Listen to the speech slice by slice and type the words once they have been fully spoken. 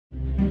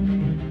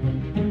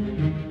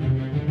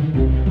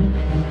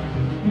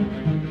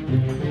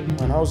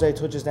Jose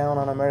touches down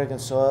on American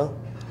soil,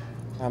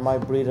 I might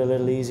breathe a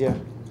little easier.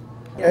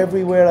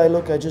 Everywhere I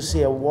look, I just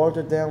see a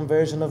watered down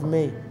version of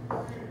me.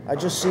 I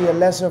just see a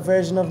lesser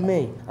version of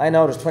me. I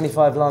know there's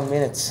 25 long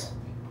minutes.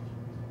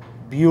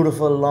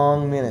 Beautiful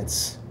long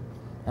minutes.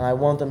 And I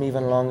want them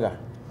even longer.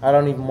 I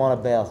don't even want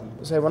a belt.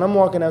 So when I'm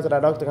walking out to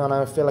that octagon,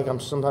 I feel like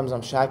sometimes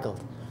I'm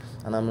shackled.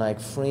 And I'm like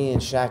freeing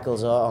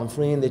shackles off, I'm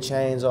freeing the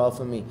chains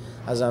off of me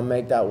as I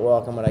make that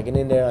walk. And when I get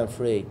in there, I'm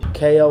free.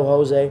 KO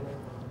Jose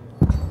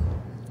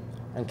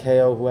and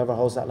KO whoever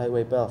holds that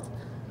lightweight belt.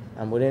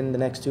 And within the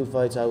next 2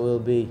 fights, I will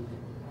be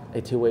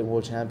a 2-weight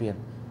world champion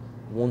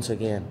once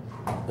again,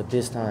 but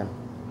this time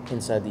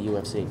inside the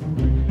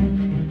UFC.